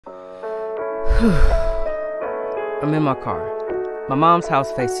I'm in my car. My mom's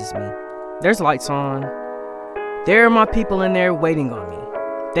house faces me. There's lights on. There are my people in there waiting on me.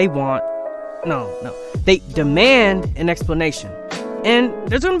 They demand an explanation. And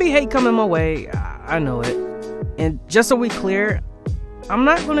there's gonna be hate coming my way. I know it. And just so we clear, I'm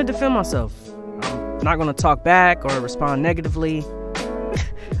not gonna defend myself. I'm not gonna talk back or respond negatively.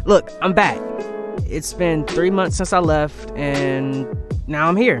 Look, I'm back. It's been 3 months since I left, and now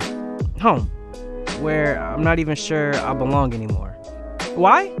I'm here, home, where I'm not even sure I belong anymore.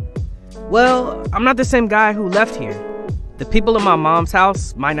 Why? Well, I'm not the same guy who left here. The people in my mom's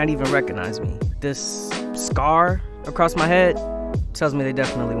house might not even recognize me. This scar across my head tells me they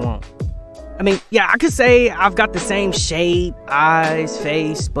definitely won't. I mean, yeah, I could say I've got the same shape, eyes,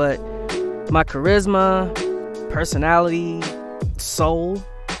 face, but my charisma, personality, soul,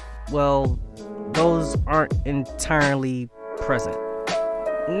 well, those aren't entirely present.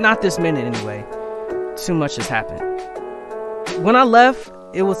 Not this minute anyway. Too much has happened. When I left,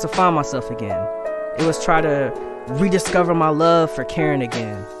 it was to find myself again. It was try to rediscover my love for Karen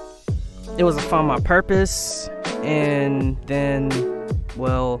again. It was to find my purpose, and then,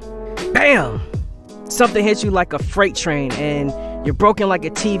 well, bam! Something hits you like a freight train, and you're broken like a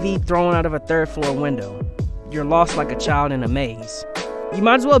TV thrown out of a third floor window. You're lost like a child in a maze. You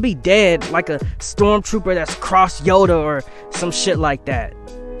might as well be dead like a stormtrooper that's crossed Yoda or some shit like that.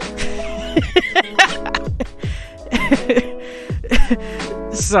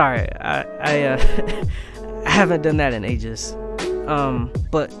 Sorry, I haven't done that in ages.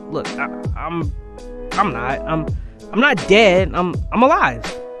 But look, I'm not dead. I'm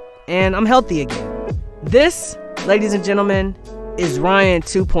alive, and I'm healthy again. This, ladies and gentlemen, is Ryan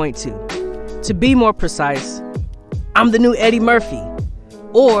 2.2. To be more precise, I'm the new Eddie Murphy,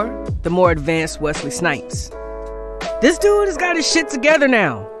 or the more advanced Wesley Snipes. This dude has got his shit together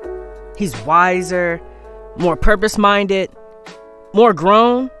now. He's wiser, more purpose-minded, more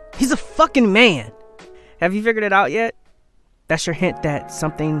grown. He's a fucking man. Have you figured it out yet? That's your hint that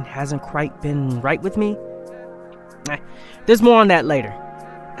something hasn't quite been right with me? There's more on that later.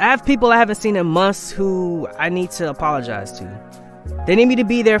 I have people I haven't seen in months who I need to apologize to. They need me to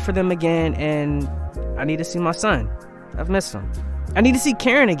be there for them again, and I need to see my son. I've missed him. I need to see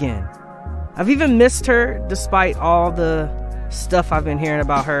Karen again. I've even missed her despite all the stuff I've been hearing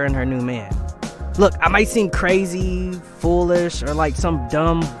about her and her new man. Look, I might seem crazy, foolish, or like some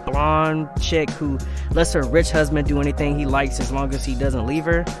dumb blonde chick who lets her rich husband do anything he likes as long as he doesn't leave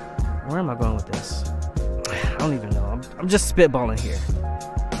her. Where am I going with this? I don't even know. I'm just spitballing here.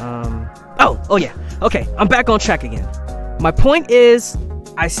 Oh yeah. Okay, I'm back on track again. My point is,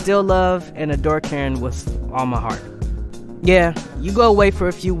 I still love and adore Karen with all my heart. Yeah, you go away for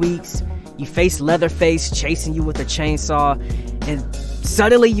a few weeks, you face Leatherface chasing you with a chainsaw, and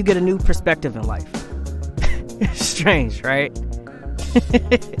suddenly you get a new perspective in life. Strange, right?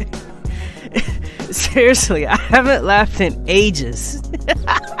 Seriously, I haven't laughed in ages.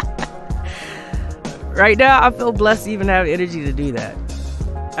 Right now, I feel blessed to even have energy to do that.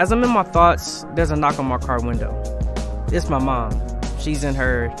 As I'm in my thoughts, there's a knock on my car window. It's my mom. She's in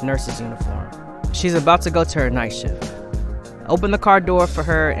her nurse's uniform. She's about to go to her night shift. I open the car door for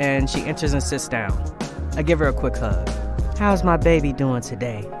her, and she enters and sits down. I give her a quick hug. How's my baby doing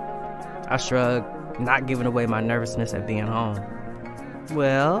today? I shrug, not giving away my nervousness at being home.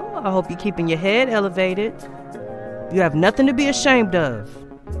 Well, I hope you're keeping your head elevated. You have nothing to be ashamed of.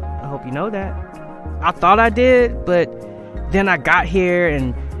 I hope you know that. I thought I did, but then I got here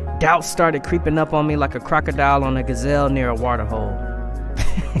and doubt started creeping up on me like a crocodile on a gazelle near a water hole.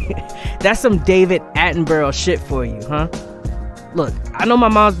 That's some David Attenborough shit for you, huh? Look, I know my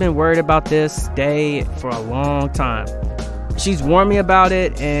mom's been worried about this day for a long time. She's warned me about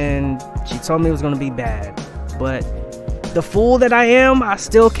it, and she told me it was going to be bad. But the fool that I am, I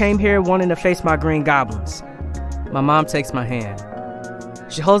still came here wanting to face my green goblins. My mom takes my hand.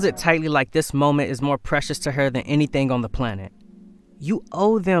 She holds it tightly like this moment is more precious to her than anything on the planet. You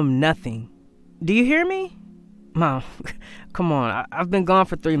owe them nothing. Do you hear me? Mom, come on. I've been gone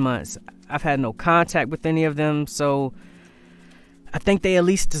for 3 months. I've had no contact with any of them, so I think they at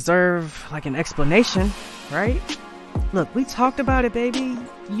least deserve like an explanation, right? Look, we talked about it, baby.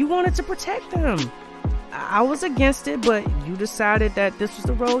 You wanted to protect them. I was against it, but you decided that this was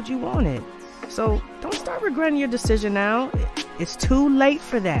the road you wanted. So don't start regretting your decision now. It's too late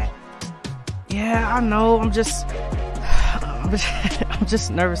for that. Yeah, I know. I'm just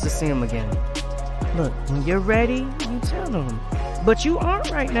nervous to see him again. Look, when you're ready, you tell them. But you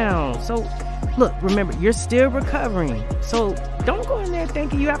aren't right now. So look, remember, you're still recovering. So don't go in there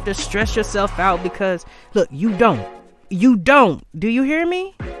thinking you have to stress yourself out because, look, you don't. You don't. Do you hear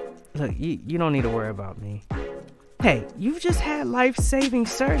me? Look, you don't need to worry about me. Hey, you've just had life-saving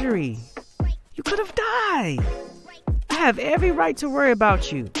surgery. You could have died. I have every right to worry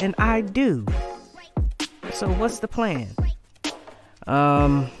about you, and I do. So what's the plan?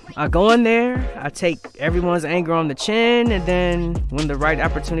 I go in there, I take everyone's anger on the chin, and then when the right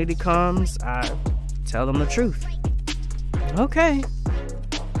opportunity comes, I tell them the truth. Okay.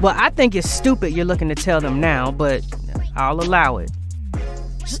 Well, I think it's stupid you're looking to tell them now, but I'll allow it.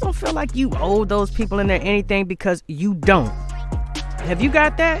 Just don't feel like you owe those people in there anything, because you don't. Have you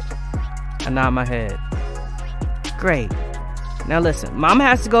got that? I nod my head. Great. Now listen, Mama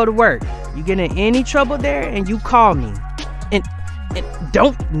has to go to work. You get in any trouble there and you call me. And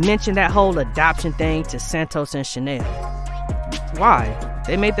don't mention that whole adoption thing to Santos and Chanel. Why?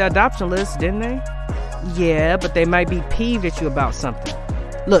 They made the adoption list, didn't they? Yeah, but they might be peeved at you about something.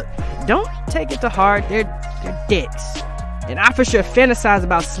 Look, don't take it to heart. They're dicks. And I for sure fantasize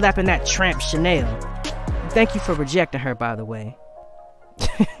about slapping that tramp Chanel. Thank you for rejecting her, by the way.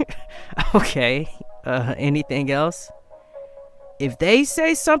 Okay. Anything else? If they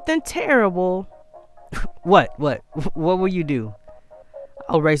say something terrible, what will you do?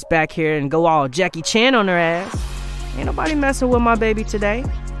 I'll race back here and go all Jackie Chan on her ass. Ain't nobody messing with my baby today.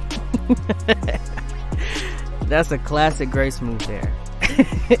 That's a classic Grace move there.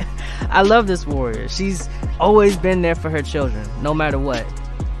 I love this warrior. She's always been there for her children, no matter what.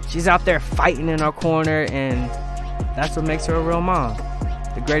 She's out there fighting in our corner, and that's what makes her a real mom.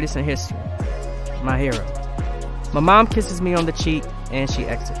 The greatest in history. My hero. My mom kisses me on the cheek, and she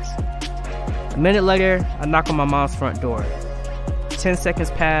exits. A minute later, I knock on my mom's front door. 10 seconds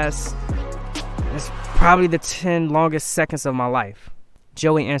pass. It's probably the 10 longest seconds of my life.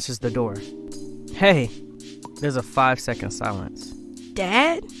 Joey answers the door. Hey. There's a 5-second silence.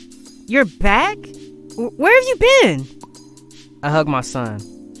 Dad? You're back? Where have you been? I hug my son.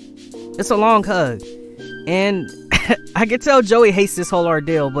 It's a long hug. And I can tell Joey hates this whole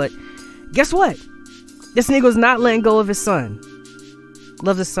ordeal, but guess what? This nigga's not letting go of his son.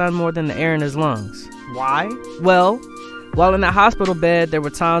 Loves his son more than the air in his lungs. Why? Well, while in that hospital bed, there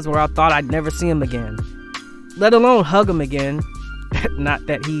were times where I thought I'd never see him again. Let alone hug him again. Not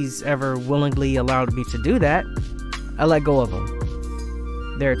that he's ever willingly allowed me to do that. I let go of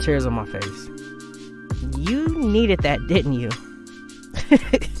him. There are tears on my face. You needed that, didn't you?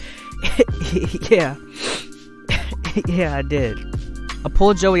 Yeah. Yeah, I did. I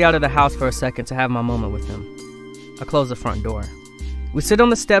pulled Joey out of the house for a second to have my moment with him. I close the front door. We sit on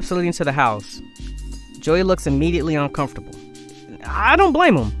the steps leading to the house. Joey looks immediately uncomfortable. I don't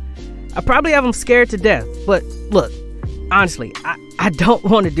blame him. I probably have him scared to death. But look, honestly, I don't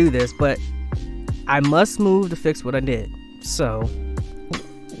want to do this, but I must move to fix what I did. So,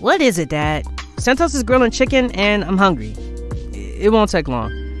 what is it, Dad? Santos is grilling chicken and I'm hungry. It won't take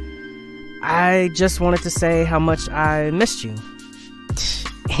long. I just wanted to say how much I missed you.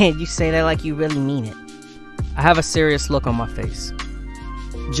 And you say that like you really mean it. I have a serious look on my face.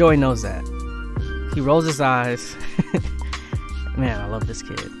 Joey knows that. He rolls his eyes. Man, I love this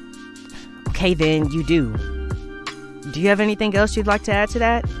kid. Okay, then, you do. Do you have anything else you'd like to add to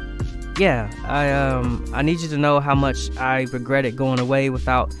that? Yeah, I need you to know how much I regretted going away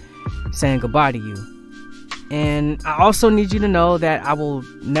without saying goodbye to you. And I also need you to know that I will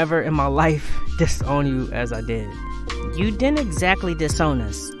never in my life disown you as I did. You didn't exactly disown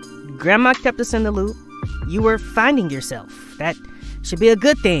us. Grandma kept us in the loop. You were finding yourself. That should be a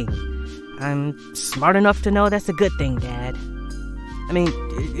good thing. I'm smart enough to know that's a good thing, Dad. I mean,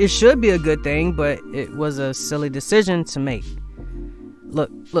 it should be a good thing, but it was a silly decision to make.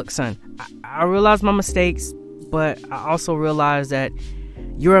 Look, son, I realize my mistakes, but I also realize that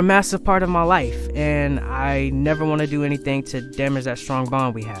you're a massive part of my life, and I never want to do anything to damage that strong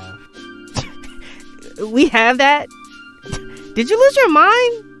bond we have. We have that? Did you lose your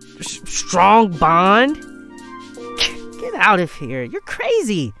mind? Strong bond? Get out of here. You're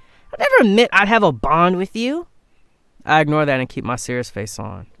crazy. I'd never admit I'd have a bond with you. I ignore that and keep my serious face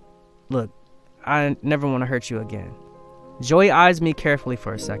on. Look, I never want to hurt you again. Joey eyes me carefully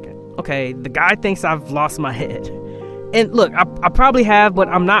for a second. Okay, the guy thinks I've lost my head. And look, I probably have, but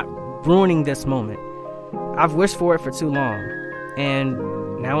I'm not ruining this moment. I've wished for it for too long.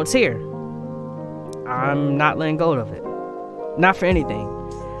 And now it's here. I'm not letting go of it. Not for anything.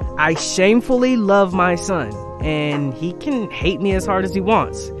 I shamefully love my son, and he can hate me as hard as he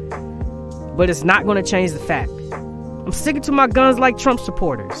wants. But it's not going to change the fact. I'm sticking to my guns like Trump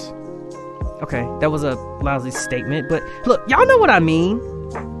supporters. Okay, that was a lousy statement, but look, y'all know what I mean.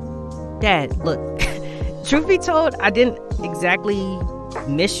 Dad, look, truth be told, I didn't exactly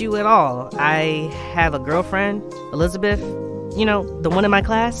miss you at all. I have a girlfriend, Elizabeth, you know, the one in my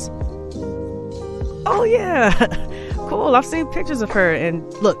class. Oh yeah, cool. I've seen pictures of her, and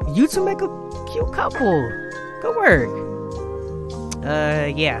look, you two make a cute couple. Good work.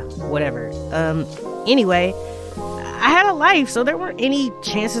 Yeah, whatever. Anyway, I had a life, so there weren't any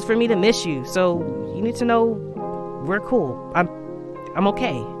chances for me to miss you. So you need to know we're cool. I'm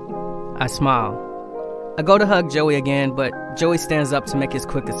okay. I smile. I go to hug Joey again, but Joey stands up to make his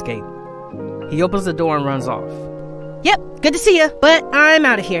quick escape. He opens the door and runs off. Yep, good to see you, but I'm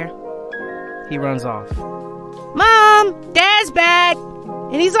out of here. He runs off. Mom, Dad's back,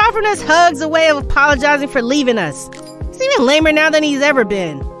 and he's offering us hugs, a way of apologizing for leaving us. He's even lamer now than he's ever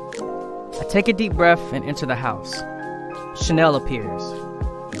been. I take a deep breath and enter the house. Chanel appears.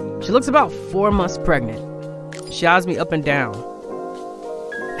 She looks about 4 months pregnant. She eyes me up and down.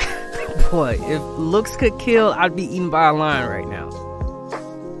 Boy, if looks could kill, I'd be eaten by a lion right now.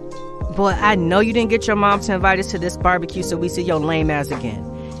 Boy, I know you didn't get your mom to invite us to this barbecue so we see your lame ass again.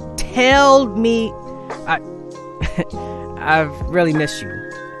 Tell me. I've really missed you.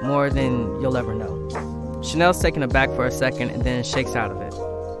 More than you'll ever know. Chanel's taken aback for a second and then shakes out of it.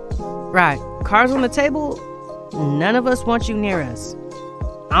 Right, cards on the table? None of us want you near us.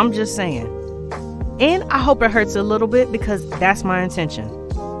 I'm just saying. And I hope it hurts a little bit because that's my intention.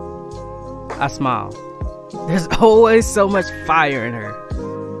 I smile. There's always so much fire in her.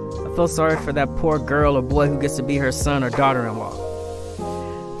 I feel sorry for that poor girl or boy who gets to be her son or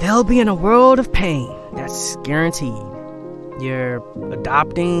daughter-in-law. They'll be in a world of pain. That's guaranteed. You're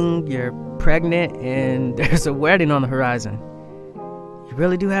adopting, you're pregnant, and there's a wedding on the horizon. You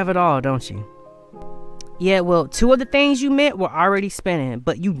really do have it all, don't you? Yeah, well, 2 of the things you meant were already spinning,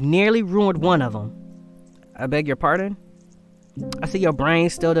 but you nearly ruined one of them. I beg your pardon? I see your brain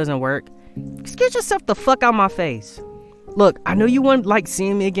still doesn't work. Excuse yourself the fuck out my face. Look, I know you wouldn't like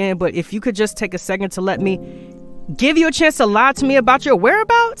seeing me again, but if you could just take a second to let me give you a chance to lie to me about your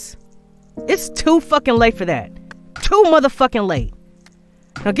whereabouts? It's too fucking late for that. Too motherfucking late.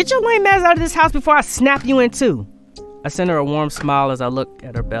 Now get your lame ass out of this house before I snap you in two. I send her a warm smile as I look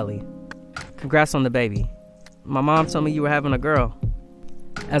at her belly. Congrats on the baby. My mom told me you were having a girl.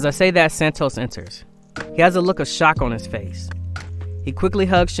 As I say that, Santos enters. He has a look of shock on his face. He quickly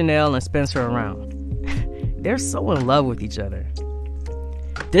hugs Chanel and spins her around. They're so in love with each other.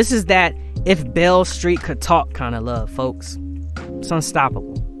 This is that if Bell Street could talk kind of love, folks. It's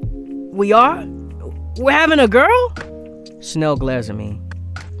unstoppable. We are? We're having a girl? Chanel glares at me.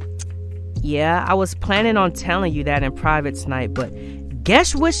 Yeah, I was planning on telling you that in private tonight, but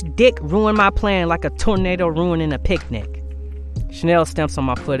guess which dick ruined my plan like a tornado ruining a picnic? Chanel stamps on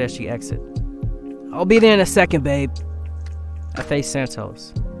my foot as she exits. I'll be there in a second, babe. I face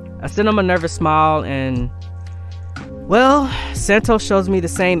Santos. I send him a nervous smile and... well, Santos shows me the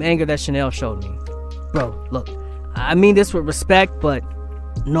same anger that Chanel showed me. Bro, look, I mean this with respect, but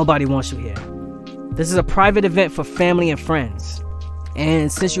nobody wants you here. This is a private event for family and friends.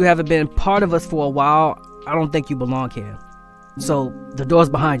 And since you haven't been part of us for a while, I don't think you belong here. So, the door's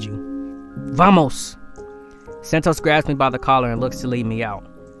behind you. Vamos! Santos grabs me by the collar and looks to lead me out.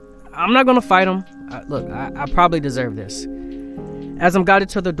 I'm not gonna fight him. Look, I probably deserve this. As I'm guided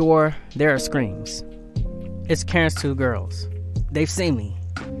to the door, there are screams. It's Karen's 2 girls. They've seen me.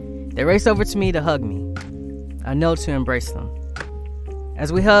 They race over to me to hug me. I kneel to embrace them.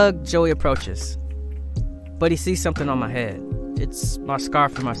 As we hug, Joey approaches. But he sees something on my head. It's my scar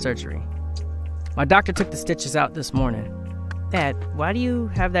from my surgery. My doctor took the stitches out this morning. Dad, why do you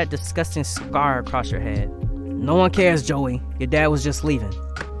have that disgusting scar across your head? No one cares, Joey. Your dad was just leaving.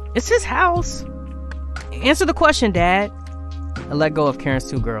 It's his house. Answer the question, Dad. I let go of Karen's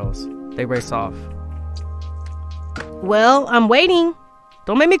 2 girls. They race off. Well, I'm waiting.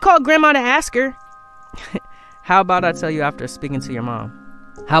 Don't make me call Grandma to ask her. How about I tell you after speaking to your mom?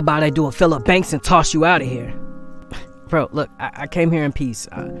 How about I do a Philip Banks and toss you out of here? Bro, look, I came here in peace.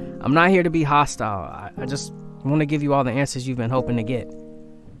 I'm not here to be hostile. I just want to give you all the answers you've been hoping to get.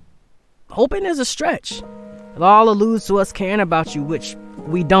 Hoping is a stretch. It all alludes to us caring about you, which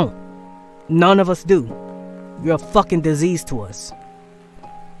we don't. None of us do. You're a fucking disease to us.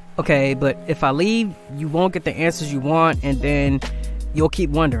 Okay, but if I leave, you won't get the answers you want, and then you'll keep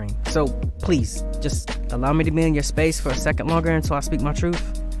wondering. So, please, just allow me to be in your space for a second longer until I speak my truth.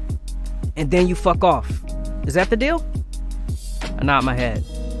 And then you fuck off. Is that the deal? I nod my head.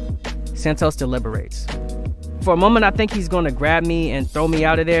 Santos deliberates. For a moment, I think he's going to grab me and throw me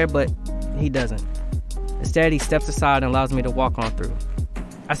out of there, but he doesn't. Instead, he steps aside and allows me to walk on through.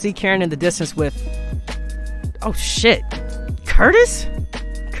 I see Karen in the distance with... oh, shit. Curtis?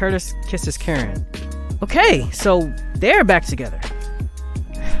 Curtis kisses Karen. Okay, so they're back together.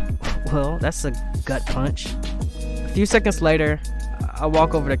 Well, that's a gut punch. A few seconds later, I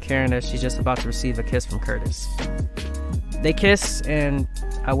walk over to Karen as she's just about to receive a kiss from Curtis. They kiss, and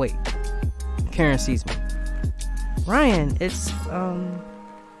I wait. Karen sees me. Ryan, it's,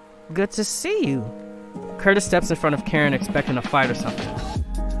 good to see you. Curtis steps in front of Karen expecting a fight or something.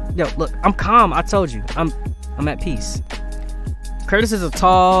 Yo, look, I'm calm, I told you. I'm at peace. Curtis is a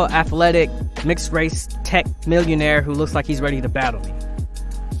tall, athletic, mixed-race tech millionaire who looks like he's ready to battle me.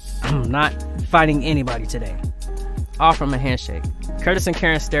 I'm not fighting anybody today. I offer him a handshake. Curtis and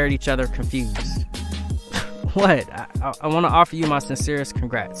Karen stare at each other, confused. What? I want to offer you my sincerest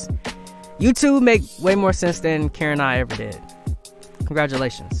congrats. You two make way more sense than Karen and I ever did.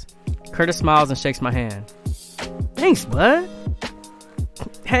 Congratulations. Curtis smiles and shakes my hand. Thanks, bud.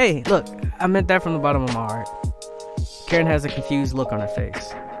 Hey, look, I meant that from the bottom of my heart. Karen has a confused look on her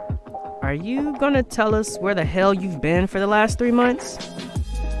face. Are you gonna tell us where the hell you've been for the last 3 months?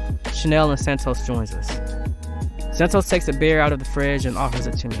 Chanel and Santos joins us. Santos takes a beer out of the fridge and offers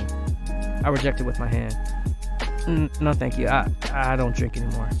it to me. I reject it with my hand. No, thank you. I don't drink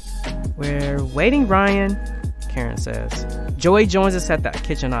anymore. We're waiting, Ryan, Karen says. Joey joins us at the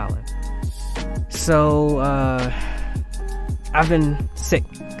kitchen island. So, I've been sick,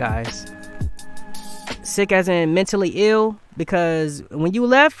 guys. Sick as in mentally ill? Because when you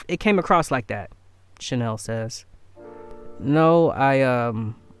left, it came across like that, Chanel says. No, I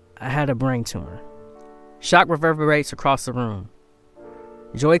had a brain tumor. Shock reverberates across the room.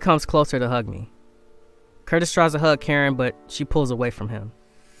 Joey comes closer to hug me. Curtis tries to hug Karen, but she pulls away from him.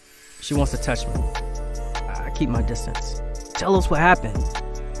 She wants to touch me. I keep my distance. Tell us what happened.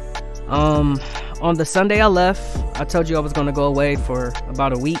 On the Sunday I left, I told you I was going to go away for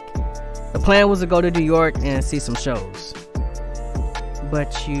about a week. The plan was to go to New York and see some shows.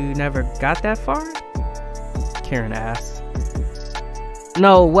 But you never got that far? Karen asked.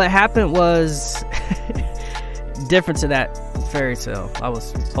 No, what happened was different to that fairy tale I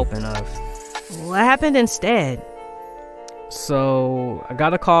was hoping of. What happened instead? So, I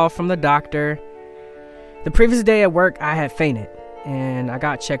got a call from the doctor. The previous day at work, I had fainted, and I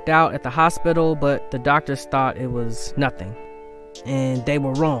got checked out at the hospital, but the doctors thought it was nothing. And they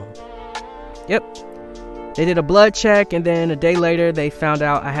were wrong. Yep. They did a blood check, and then a day later, they found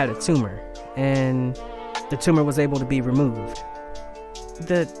out I had a tumor, and the tumor was able to be removed.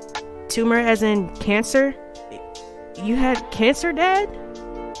 The tumor as in cancer? You had cancer, Dad?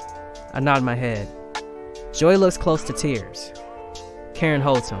 I nod my head. Joey looks close to tears. Karen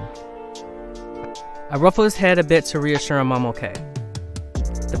holds him. I ruffle his head a bit to reassure him I'm okay.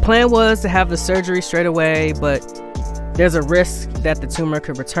 The plan was to have the surgery straight away, but there's a risk that the tumor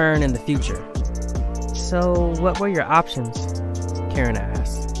could return in the future. So, what were your options? Karen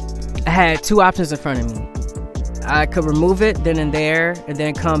asked. I had 2 options in front of me. I could remove it then and there, and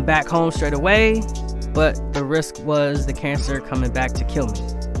then come back home straight away, but the risk was the cancer coming back to kill me.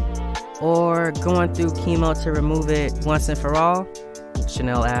 Or going through chemo to remove it once and for all?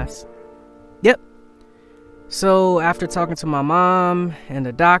 Chanel asked. Yep. So after talking to my mom and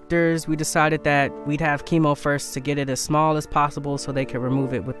the doctors, we decided that we'd have chemo first to get it as small as possible so they could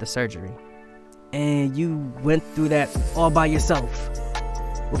remove it with the surgery. And you went through that all by yourself?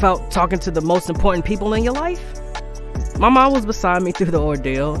 Without talking to the most important people in your life? My mom was beside me through the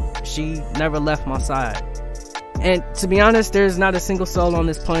ordeal. She never left my side. And to be honest, there's not a single soul on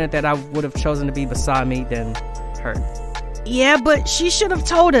this planet that I would have chosen to be beside me than her. Yeah, but she should have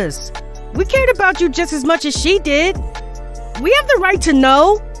told us. We cared about you just as much as she did. We have the right to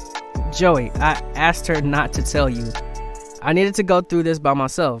know. Joey, I asked her not to tell you. I needed to go through this by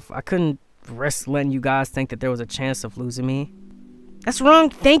myself. I couldn't risk letting you guys think that there was a chance of losing me. That's wrong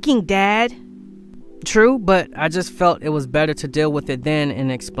thinking, Dad. True, but I just felt it was better to deal with it then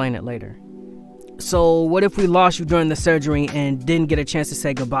and explain it later. So what if we lost you during the surgery and didn't get a chance to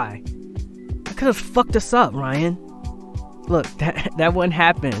say goodbye? That could have fucked us up, Ryan. Look, that wouldn't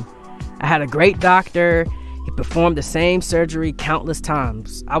happen. I had a great doctor. He performed the same surgery countless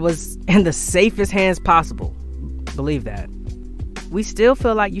times. I was in the safest hands possible. Believe that. We still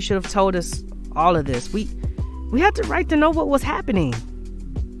feel like you should have told us all of this. We had the right to know what was happening,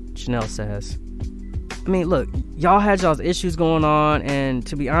 Chanel says. I mean, look, y'all had y'all's issues going on, and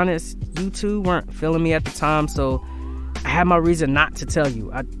to be honest, you two weren't feeling me at the time, so I had my reason not to tell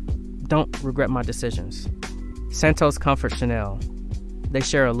you. I don't regret my decisions. Santos comforts Chanel. They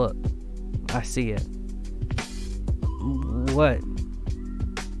share a look. I see it. What?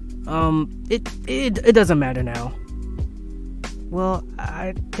 It doesn't matter now. Well,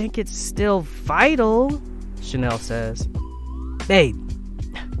 I think it's still vital, Chanel says. Babe.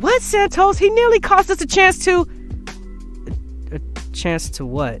 What, Santos? He nearly cost us a chance to... A chance to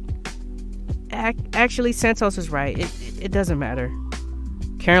what? Actually, Santos is right. It doesn't matter.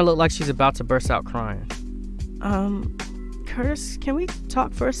 Karen looked like she's about to burst out crying. Curtis, can we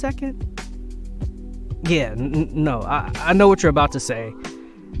talk for a second? Yeah, no, I know what you're about to say.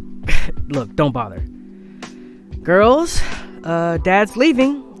 Look, don't bother. Girls, Dad's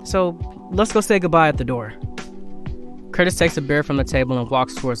leaving, so let's go say goodbye at the door. Curtis takes a beer from the table and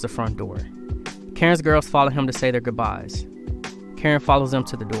walks towards the front door. Karen's girls follow him to say their goodbyes. Karen follows them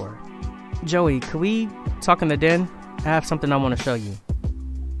to the door. Joey, could we talk in the den? I have something I want to show you.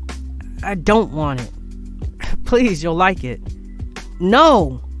 I don't want it. Please, you'll like it.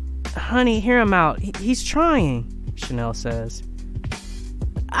 No! Honey, hear him out. He's trying, Chanel says.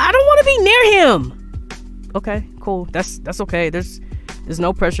 I don't want to be near him! Okay, cool. That's okay. There's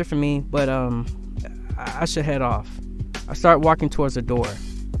no pressure for me, but I should head off. I start walking towards the door.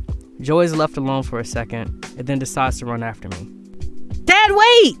 Joey's left alone for a second and then decides to run after me. Dad,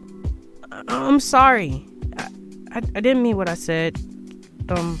 wait! I'm sorry. I didn't mean what I said.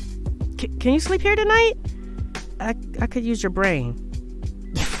 Can you sleep here tonight? I could use your brain.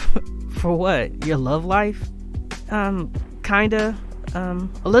 For what? Your love life? Kinda.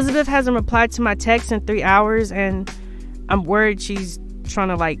 Elizabeth hasn't replied to my text in 3 hours, and I'm worried she's trying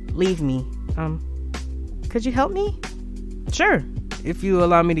to, leave me. Could you help me? Sure, if you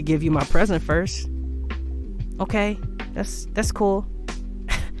allow me to give you my present first. Okay, that's cool.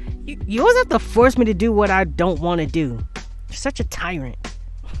 You always have to force me to do what I don't want to do. You're such a tyrant.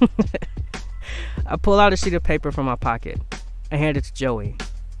 I pull out a sheet of paper from my pocket. I hand it to Joey.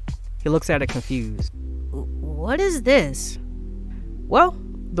 He looks at it confused. What is this? Well,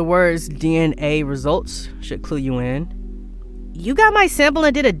 the words DNA results should clue you in. You got my sample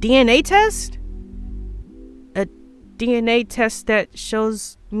and did a DNA test? A DNA test that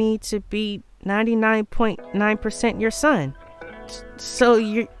shows me to be 99.9% your son. So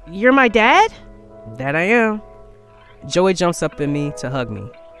you're my dad? That I am. Joey jumps up at me to hug me.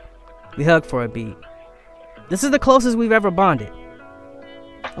 We hug for a beat. This is the closest we've ever bonded.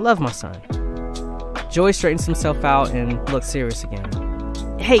 I love my son. Joey straightens himself out and looks serious again.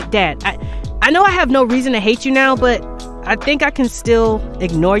 Hey, Dad, I know I have no reason to hate you now, but I think I can still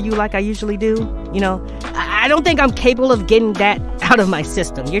ignore you like I usually do. You know, I don't think I'm capable of getting that out of my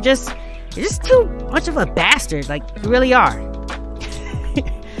system. You're just too much of a bastard, like you really are.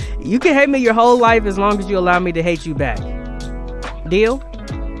 You can hate me your whole life as long as you allow me to hate you back. Deal?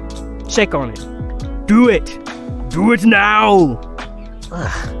 Shake on it. Do it. Do it now.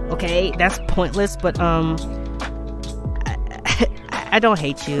 Ugh, okay, that's pointless, but I don't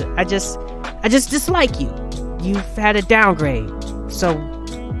hate you. I just dislike you. You've had a downgrade, so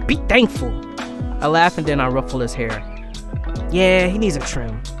be thankful. I laugh and then I ruffle his hair. Yeah, he needs a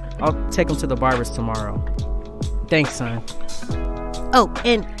trim. I'll take him to the barber's tomorrow. Thanks, son. Oh,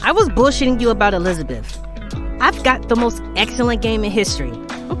 and I was bullshitting you about Elizabeth. I've got the most excellent game in history.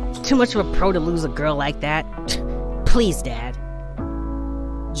 I'm too much of a pro to lose a girl like that. Please, Dad.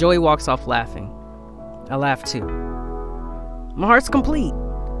 Joey walks off laughing. I laugh too. My heart's complete.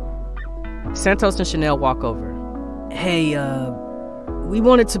 Santos and Chanel walk over. Hey, we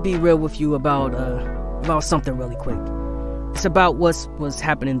wanted to be real with you about something really quick. It's about what was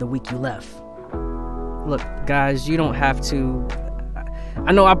happening the week you left. Look, guys, you don't have to...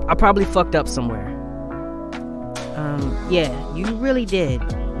 I know I probably fucked up somewhere. Yeah, you really did.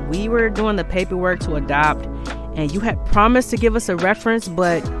 We were doing the paperwork to adopt, and you had promised to give us a reference,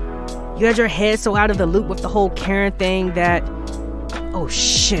 but you had your head so out of the loop with the whole Karen thing that... Oh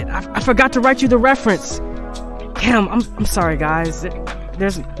shit, I forgot to write you the reference. Damn, I'm sorry, guys.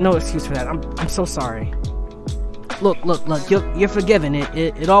 There's no excuse for that. I'm so sorry. Look, you're forgiven.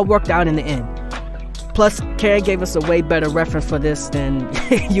 It all worked out in the end. Plus, Karen gave us a way better reference for this than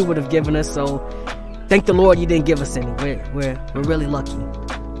you would have given us, so thank the Lord you didn't give us any. We're really lucky.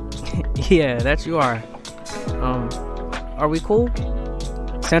 Yeah, that you are. Are we cool?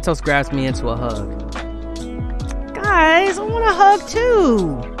 Santos grabs me into a hug. Guys, I want a hug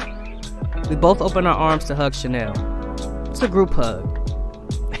too. We both open our arms to hug Chanel. It's a group hug.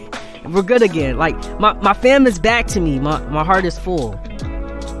 We're good again. Like, my fam is back to me. My heart is full.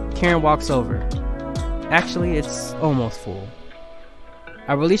 Karen walks over. Actually, it's almost full.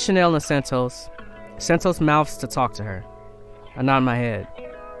 I release Chanel and Santos. Santos mouths to talk to her. I nod my head.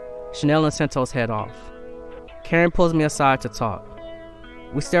 Chanel and Santos head off. Karen pulls me aside to talk.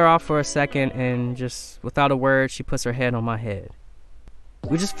 We stare off for a second and just without a word, she puts her head on my head.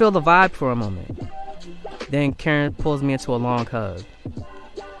 We just feel the vibe for a moment. Then Karen pulls me into a long hug.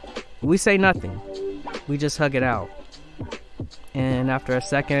 We say nothing. We just hug it out. And after a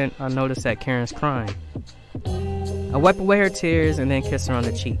second, I notice that Karen's crying. I wipe away her tears and then kiss her on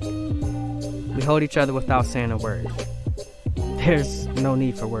the cheek. We hold each other without saying a word. There's no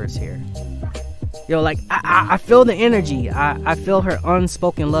need for words here. Yo, like, I feel the energy. I feel her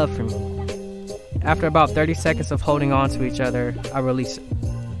unspoken love for me. After about 30 seconds of holding on to each other, I release her.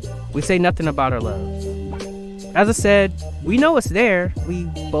 We say nothing about our love. As I said, we know it's there. We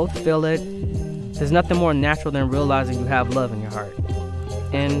both feel it. There's nothing more natural than realizing you have love in your heart.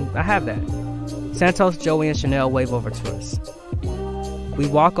 And I have that. Santos, Joey, and Chanel wave over to us. We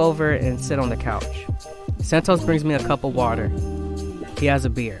walk over and sit on the couch. Santos brings me a cup of water. He has a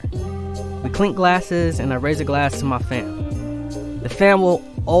beer. We clink glasses and I raise a glass to my fam. The fam will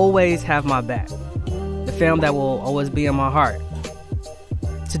always have my back. The fam that will always be in my heart.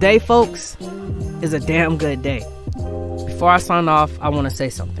 Today, folks, is a damn good day. Before I sign off, I want to say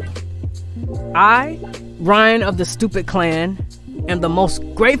something. I, Ryan of the Stupid Clan, am the most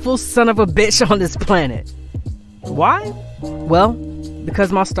grateful son of a bitch on this planet. Why? Well,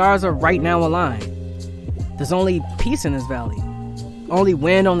 because my stars are right now aligned. There's only peace in this valley. Only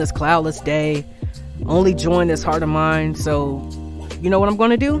wind on this cloudless day. Only joy in this heart of mine. So, you know what I'm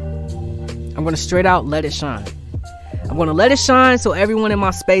going to do? I'm going to straight out let it shine. I'm going to let it shine so everyone in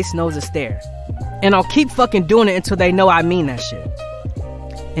my space knows it's there. And I'll keep fucking doing it until they know I mean that shit.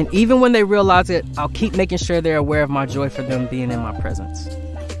 And even when they realize it, I'll keep making sure they're aware of my joy for them being in my presence.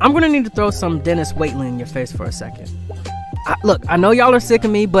 I'm going to need to throw some Dennis Waitley in your face for a second. Look, I know y'all are sick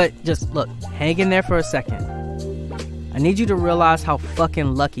of me, but just look, hang in there for a second. I need you to realize how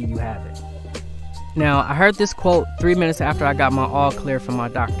fucking lucky you have it. Now, I heard this quote 3 minutes after I got my all clear from my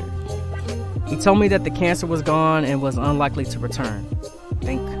doctor. He told me that the cancer was gone and was unlikely to return.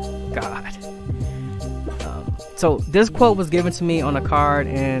 Thank God. So this quote was given to me on a card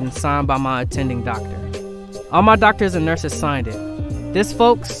and signed by my attending doctor. All my doctors and nurses signed it. This,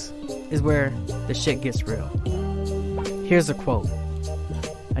 folks, is where the shit gets real. Here's a quote.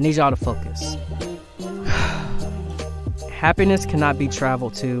 I need y'all to focus. Happiness cannot be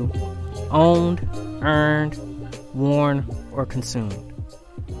traveled to, owned, earned, worn, or consumed.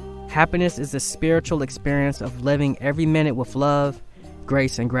 Happiness is the spiritual experience of living every minute with love,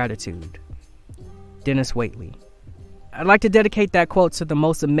 grace, and gratitude. Dennis Waitley. I'd like to dedicate that quote to the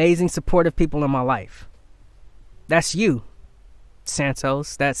most amazing supportive people in my life. That's you,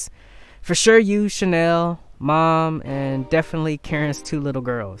 Santos. That's for sure you, Chanel, Mom, and definitely Karen's 2 little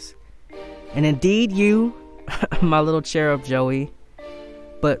girls. And indeed you, my little cherub Joey.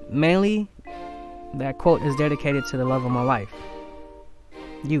 But mainly, that quote is dedicated to the love of my life.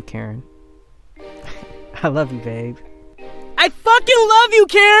 You, Karen. I love you, babe. I fucking love you,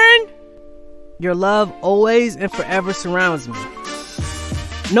 Karen! Your love always and forever surrounds me.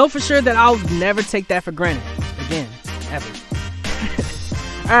 Know for sure that I'll never take that for granted. Again, ever.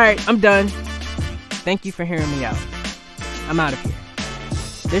 Alright, I'm done. Thank you for hearing me out. I'm out of here.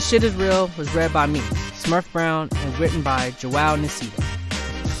 This Shit Is Real was read by me, Smurf Brown, and written by Joao and Nsita.